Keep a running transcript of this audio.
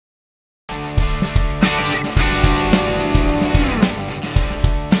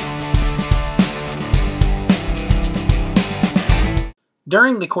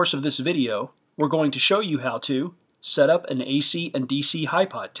During the course of this video, we're going to show you how to set up an AC and DC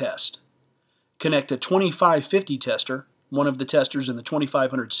Hipot test, connect a 2550 tester, one of the testers in the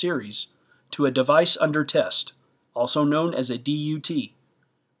 2500 series, to a device under test, also known as a DUT,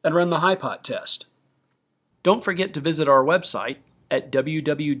 and run the Hipot test. Don't forget to visit our website at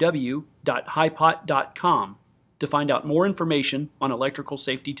www.hipot.com to find out more information on electrical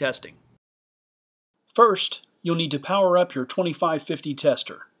safety testing. First, you'll need to power up your 2550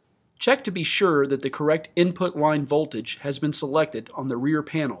 tester. Check to be sure that the correct input line voltage has been selected on the rear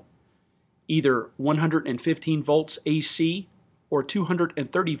panel, either 115 volts AC or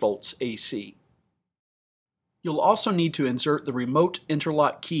 230 volts AC. You'll also need to insert the remote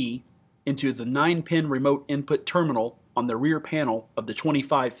interlock key into the 9-pin remote input terminal on the rear panel of the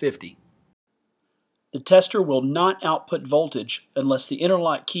 2550. The tester will not output voltage unless the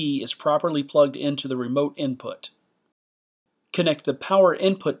interlock key is properly plugged into the remote input. Connect the power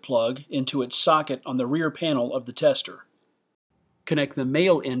input plug into its socket on the rear panel of the tester. Connect the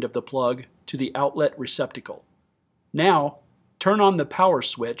male end of the plug to the outlet receptacle. Now, turn on the power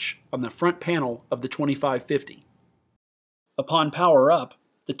switch on the front panel of the 2550. Upon power up,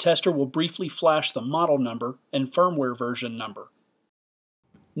 the tester will briefly flash the model number and firmware version number.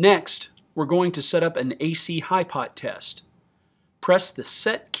 Next, we're going to set up an AC Hipot test. Press the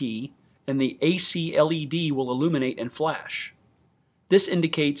Set key and the AC LED will illuminate and flash. This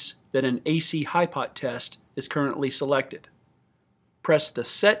indicates that an AC Hipot test is currently selected. Press the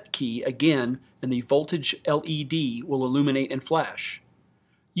Set key again and the voltage LED will illuminate and flash.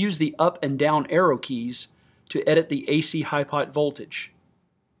 Use the up and down arrow keys to edit the AC Hipot voltage.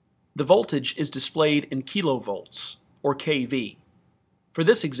 The voltage is displayed in kilovolts, or kV. For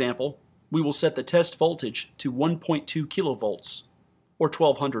this example, we will set the test voltage to 1.2 kilovolts, or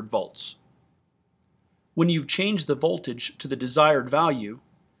 1200 volts. When you've changed the voltage to the desired value,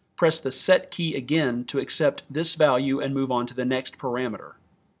 press the Set key again to accept this value and move on to the next parameter,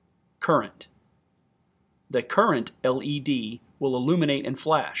 current. The current LED will illuminate and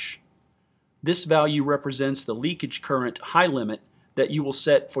flash. This value represents the leakage current high limit that you will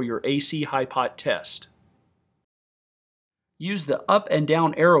set for your AC Hipot test. Use the up and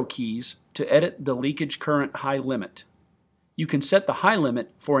down arrow keys to edit the leakage current high limit. You can set the high limit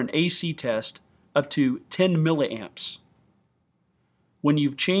for an AC test up to 10 milliamps. When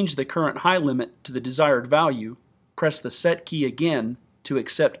you've changed the current high limit to the desired value, press the Set key again to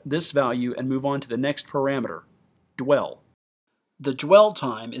accept this value and move on to the next parameter, dwell. The dwell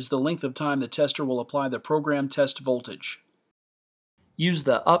time is the length of time the tester will apply the program test voltage. Use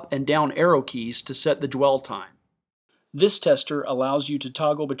the up and down arrow keys to set the dwell time. This tester allows you to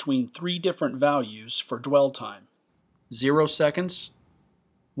toggle between 3 different values for dwell time: 0 seconds,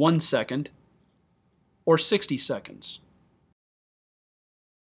 1 second, or 60 seconds.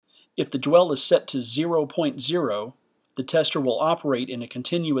 If the dwell is set to 0.0, the tester will operate in a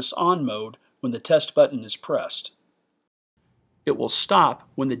continuous on mode when the test button is pressed. It will stop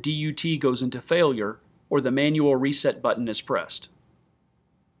when the DUT goes into failure or the manual reset button is pressed.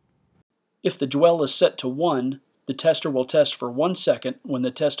 If the dwell is set to 1, the tester will test for 1 second when the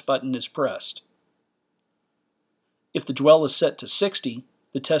test button is pressed. If the dwell is set to 60,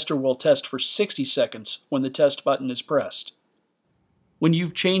 the tester will test for 60 seconds when the test button is pressed. When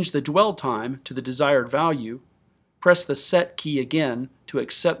you've changed the dwell time to the desired value, press the Set key again to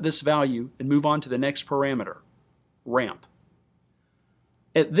accept this value and move on to the next parameter, ramp.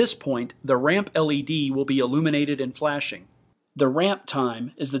 At this point, the ramp LED will be illuminated and flashing. The ramp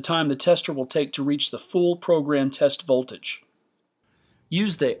time is the time the tester will take to reach the full program test voltage.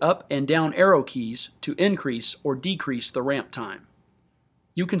 Use the up and down arrow keys to increase or decrease the ramp time.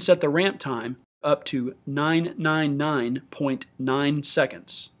 You can set the ramp time up to 999.9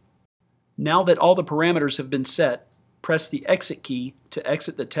 seconds. Now that all the parameters have been set, press the Exit key to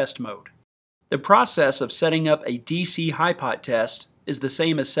exit the test mode. The process of setting up a DC Hipot test is the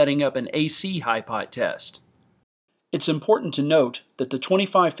same as setting up an AC Hipot test. It's important to note that the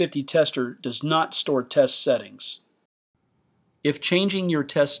 2550 tester does not store test settings. If changing your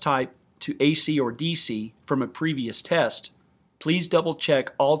test type to AC or DC from a previous test, please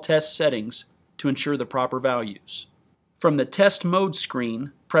double-check all test settings to ensure the proper values. From the Test Mode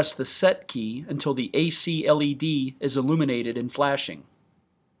screen, press the Set key until the AC LED is illuminated and flashing.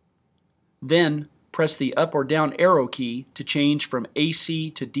 Then, press the up or down arrow key to change from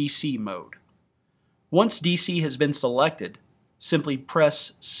AC to DC mode. Once DC has been selected, simply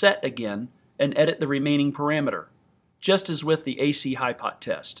press Set again and edit the remaining parameter, just as with the AC Hipot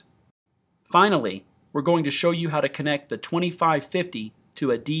test. Finally, we're going to show you how to connect the 2550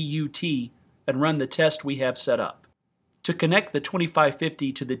 to a DUT and run the test we have set up. To connect the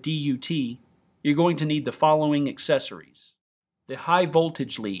 2550 to the DUT, you're going to need the following accessories: the high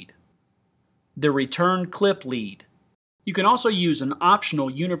voltage lead, the return clip lead. You can also use an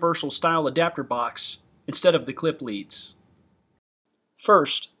optional universal style adapter box instead of the clip leads.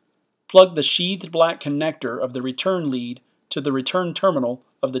 First, plug the sheathed black connector of the return lead to the return terminal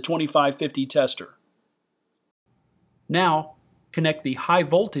of the 2550 tester. Now, connect the high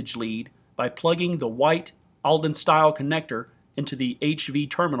voltage lead by plugging the white Alden style connector into the HV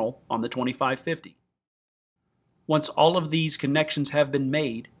terminal on the 2550. Once all of these connections have been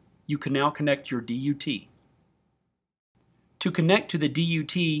made, you can now connect your DUT. To connect to the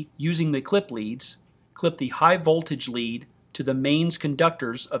DUT using the clip leads, clip the high voltage lead to the mains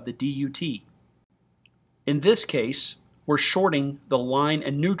conductors of the DUT. In this case, we're shorting the line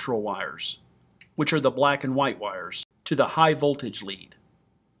and neutral wires, which are the black and white wires, to the high voltage lead.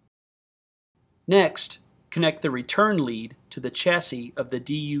 Next, connect the return lead to the chassis of the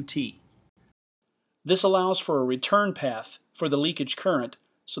DUT. This allows for a return path for the leakage current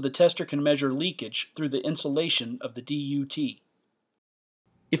so the tester can measure leakage through the insulation of the DUT.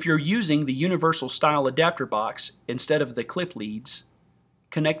 If you're using the universal style adapter box instead of the clip leads,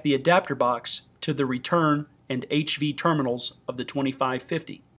 connect the adapter box to the return and HV terminals of the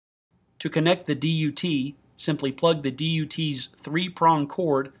 2550. To connect the DUT, simply plug the DUT's 3-prong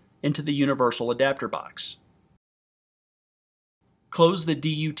cord into the universal adapter box. Close the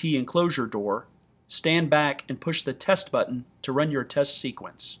DUT enclosure door, stand back and push the test button to run your test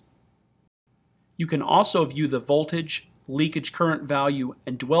sequence. You can also view the voltage, leakage current value,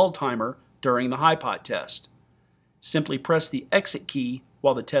 and dwell timer during the Hipot test. Simply press the exit key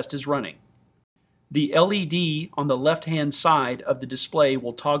while the test is running. The LED on the left-hand side of the display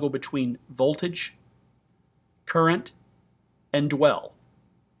will toggle between voltage, current, and dwell.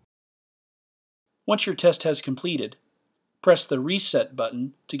 Once your test has completed, press the reset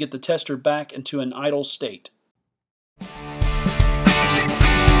button to get the tester back into an idle state.